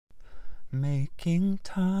Making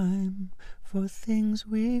time for things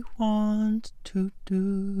we want to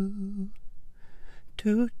do.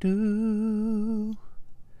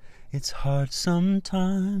 It's hard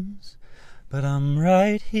sometimes, but I'm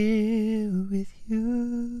right here with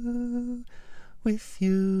you.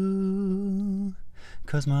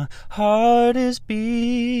 'Cause my heart is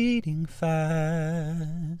beating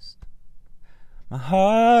fast. My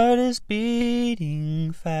heart is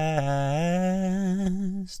beating fast.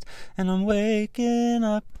 And I'm waking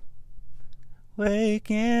up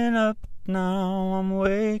now. I'm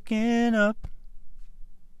waking up.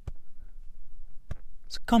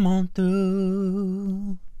 So come on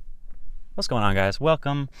through. What's going on, guys?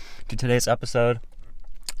 Welcome to today's episode.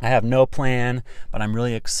 I have no plan, but I'm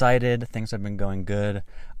really excited. Things have been going good.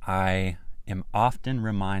 I am often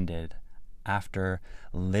reminded after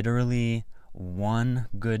literally one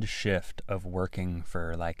good shift of working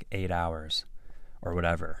for like 8 hours or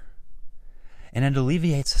whatever. And it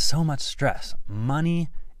alleviates so much stress. Money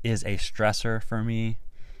is a stressor for me,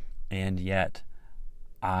 and yet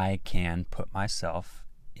I can put myself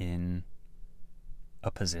in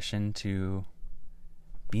a position to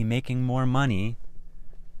be making more money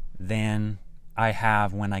than I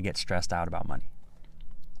have when I get stressed out about money.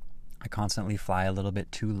 I constantly fly a little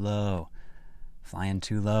bit too low, flying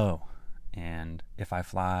too low. And if I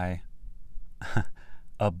fly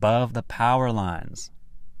above the power lines,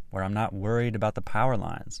 where I'm not worried about the power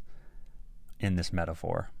lines in this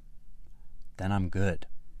metaphor, then I'm good.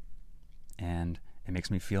 And it makes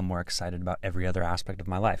me feel more excited about every other aspect of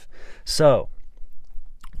my life. So,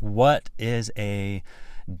 what is a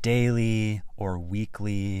daily or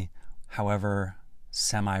weekly, however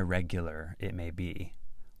semi-regular it may be?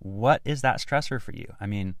 What is that stressor for you? I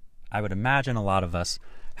mean, I would imagine a lot of us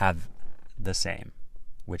have the same,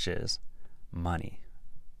 which is money.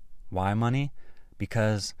 Why money?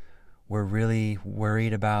 Because we're really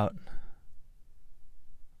worried about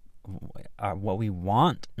what we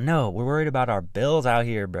want. No, we're worried about our bills out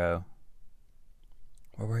here, bro.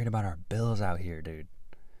 We're worried about our bills out here, dude.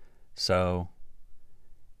 So,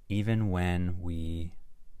 even when we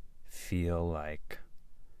feel like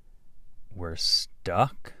we're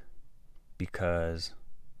stuck because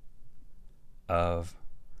of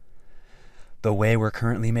the way we're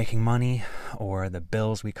currently making money, or the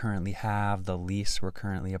bills we currently have, the lease we're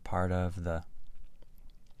currently a part of,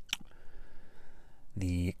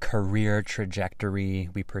 the career trajectory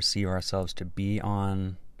we perceive ourselves to be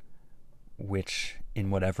on, which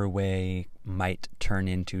in whatever way might turn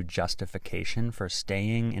into justification for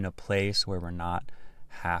staying in a place where we're not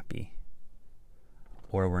happy,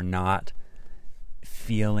 or we're not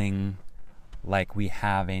feeling like we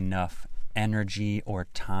have enough energy or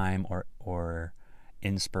time or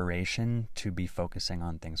inspiration to be focusing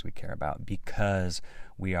on things we care about, because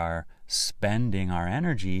we are spending our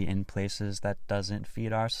energy in places that doesn't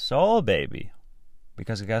feed our soul, baby.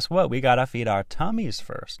 Because guess what? We gotta feed our tummies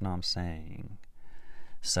first, know what I'm saying?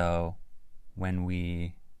 So when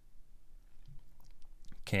we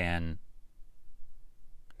can,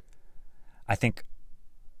 I think,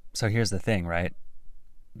 so here's the thing, right?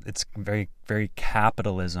 It's very, very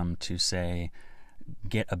capitalism to say,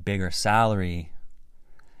 get a bigger salary,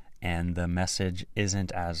 and the message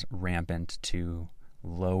isn't as rampant to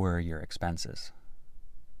lower your expenses.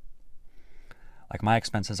 Like, my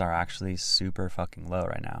expenses are actually super fucking low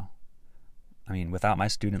right now. I mean, without my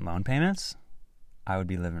student loan payments, I would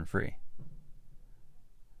be living free.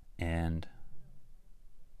 And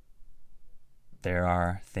there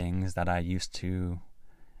are things that I used to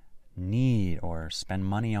need or spend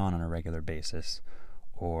money on a regular basis,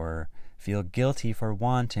 or feel guilty for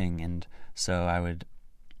wanting, and so I would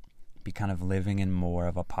be kind of living in more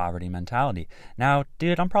of a poverty mentality. Now,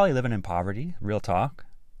 dude, I'm probably living in poverty, real talk,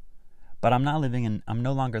 but I'm no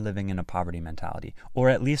longer living in a poverty mentality, or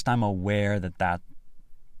at least I'm aware that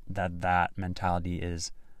mentality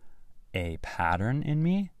is a pattern in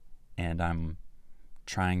me, and I'm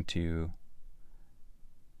trying to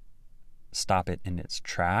stop it in its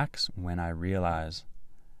tracks when I realize,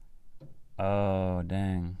 oh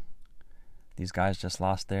dang, these guys just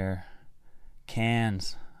lost their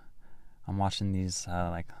cans. I'm watching these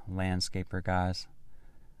landscaper guys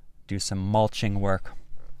do some mulching work.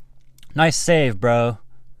 Nice save, bro.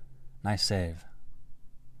 Nice save.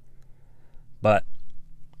 But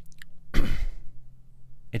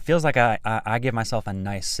it feels like I give myself a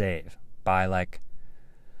nice save by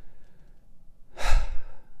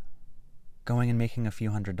going and making a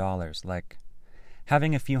few $100s. Like,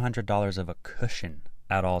 having a few $100s of a cushion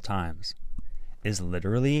at all times is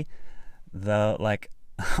literally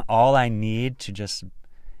all I need to just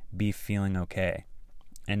be feeling okay.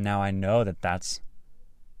 And now I know that that's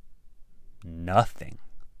nothing.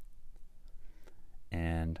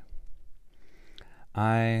 And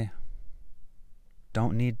I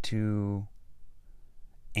don't need to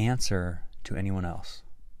answer to anyone else.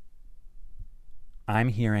 I'm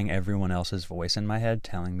hearing everyone else's voice in my head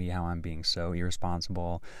telling me how I'm being so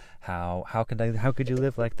irresponsible. How could you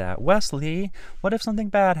live like that? Wesley, what if something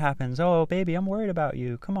bad happens? Oh, baby, I'm worried about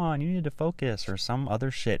you. Come on, you need to focus, or some other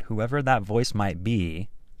shit. Whoever that voice might be,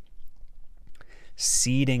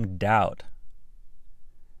 seeding doubt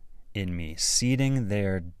in me, seeding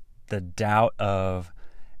the doubt of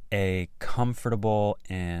a comfortable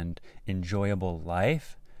and enjoyable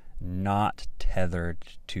life, not tethered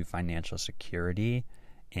to financial security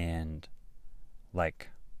and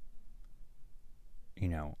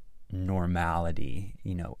normality,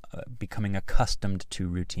 becoming accustomed to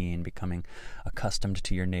routine, becoming accustomed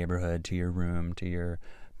to your neighborhood, to your room, to your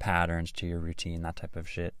patterns, to your routine, that type of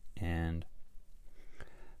shit. And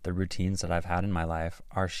the routines that I've had in my life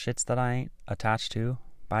are shits that I ain't attached to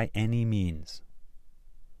by any means.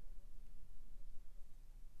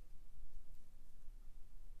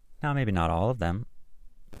 Now, maybe not all of them.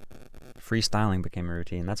 Freestyling became a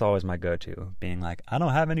routine. That's always my go-to, being like, I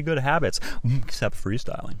don't have any good habits except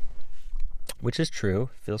freestyling, which is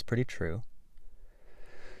true, feels pretty true.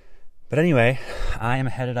 But anyway, I am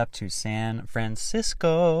headed up to San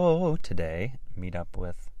Francisco today, meet up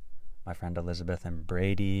with my friend Elizabeth and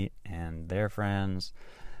Brady and their friends,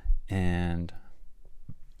 and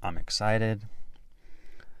I'm excited.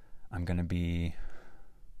 I'm going to be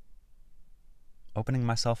opening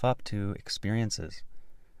myself up to experiences,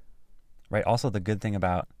 right? Also, the good thing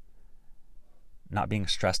about not being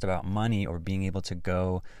stressed about money or being able to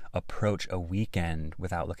go approach a weekend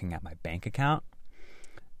without looking at my bank account,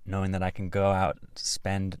 knowing that I can go out,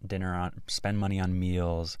 spend money on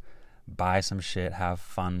meals, buy some shit, have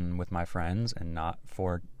fun with my friends, and not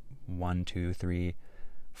for 1, 2, 3,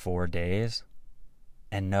 4 days,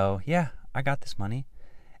 and know, yeah, I got this money.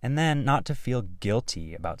 And then not to feel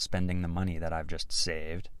guilty about spending the money that I've just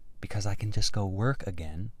saved, because I can just go work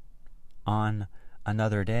again on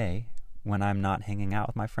another day when I'm not hanging out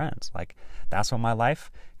with my friends. Like, that's what my life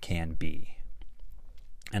can be.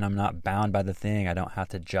 And I'm not bound by the thing. I don't have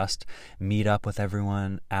to just meet up with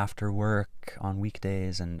everyone after work on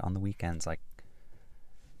weekdays and on the weekends. Like,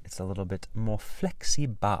 it's a little bit more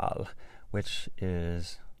flexible, which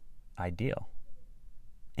is ideal.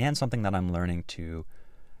 And something that I'm learning to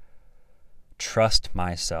trust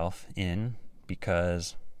myself in,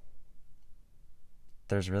 because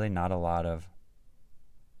there's really not a lot of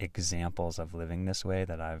examples of living this way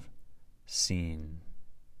that I've seen,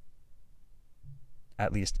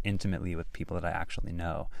 at least intimately with people that I actually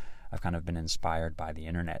know. I've kind of been inspired by the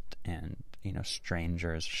internet and,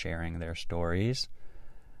 strangers sharing their stories.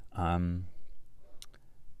 But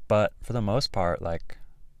for the most part,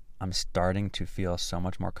 I'm starting to feel so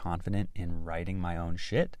much more confident in writing my own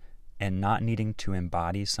shit and not needing to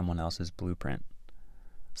embody someone else's blueprint.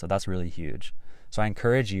 So that's really huge. So I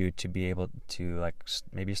encourage you to be able to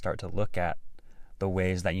maybe start to look at the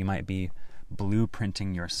ways that you might be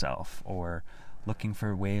blueprinting yourself, or looking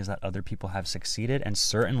for ways that other people have succeeded. And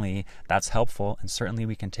certainly that's helpful, and certainly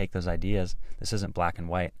we can take those ideas. This isn't black and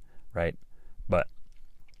white, right? But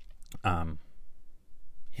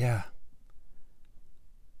yeah,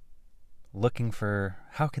 looking for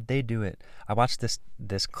how could they do it. I watched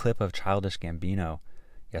this clip of Childish Gambino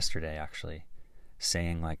yesterday, actually,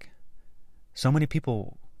 saying so many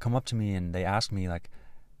people come up to me and they ask me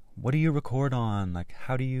what do you record on?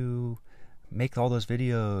 How do you make all those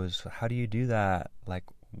videos? How do you do that?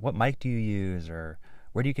 What mic do you use? Or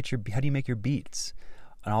how do you make your beats?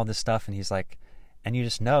 And all this stuff. And he's and you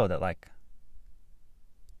just know that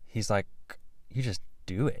you just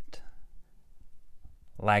do it.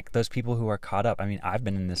 Those people who are caught up. I mean, I've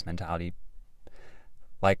been in this mentality.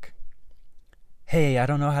 Hey, I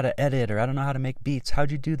don't know how to edit, or I don't know how to make beats.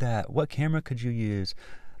 How'd you do that? What camera could you use?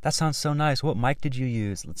 That sounds so nice. What mic did you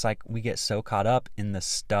use? It's we get so caught up in the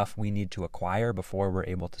stuff we need to acquire before we're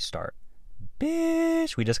able to start.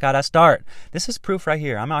 Bitch, we just gotta start. This is proof right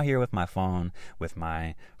here. I'm out here with my phone, with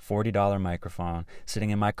my $40 microphone,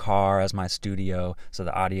 sitting in my car as my studio so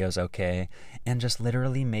the audio's okay, and just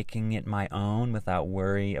literally making it my own without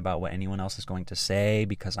worry about what anyone else is going to say,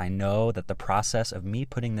 because I know that the process of me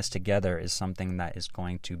putting this together is something that is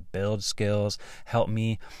going to build skills, help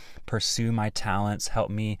me pursue my talents,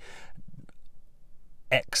 help me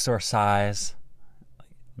exercise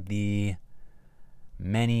the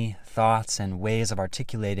many thoughts and ways of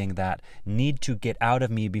articulating that need to get out of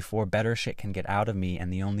me before better shit can get out of me,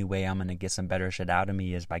 and the only way I'm going to get some better shit out of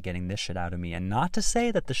me is by getting this shit out of me. And not to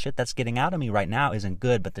say that the shit that's getting out of me right now isn't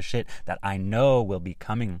good, but the shit that I know will be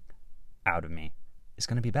coming out of me is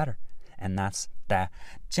going to be better. And that's the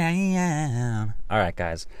jam. All right,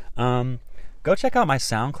 guys. Go check out my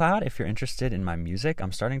SoundCloud if you're interested in my music.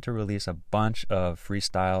 I'm starting to release a bunch of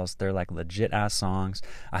freestyles. They're like legit ass songs.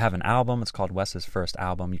 I have an album. It's called Wes's First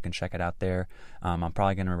Album. You can check it out there. I'm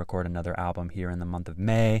probably going to record another album here in the month of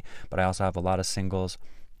May, but I also have a lot of singles.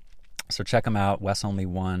 So check them out. Wes Only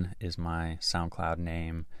One is my SoundCloud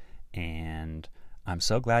name. And I'm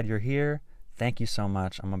so glad you're here. Thank you so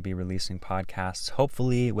much. I'm going to be releasing podcasts,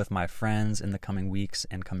 hopefully with my friends in the coming weeks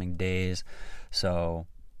and coming days. So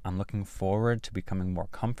I'm looking forward to becoming more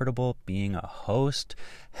comfortable being a host,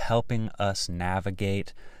 helping us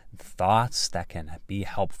navigate thoughts that can be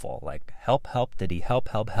helpful. Like help, diddy, help.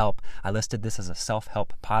 I listed this as a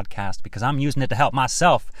self-help podcast because I'm using it to help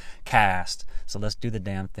myself cast. So let's do the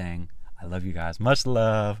damn thing. I love you guys. Much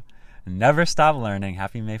love. Never stop learning.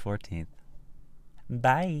 Happy May 14th.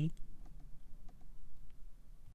 Bye.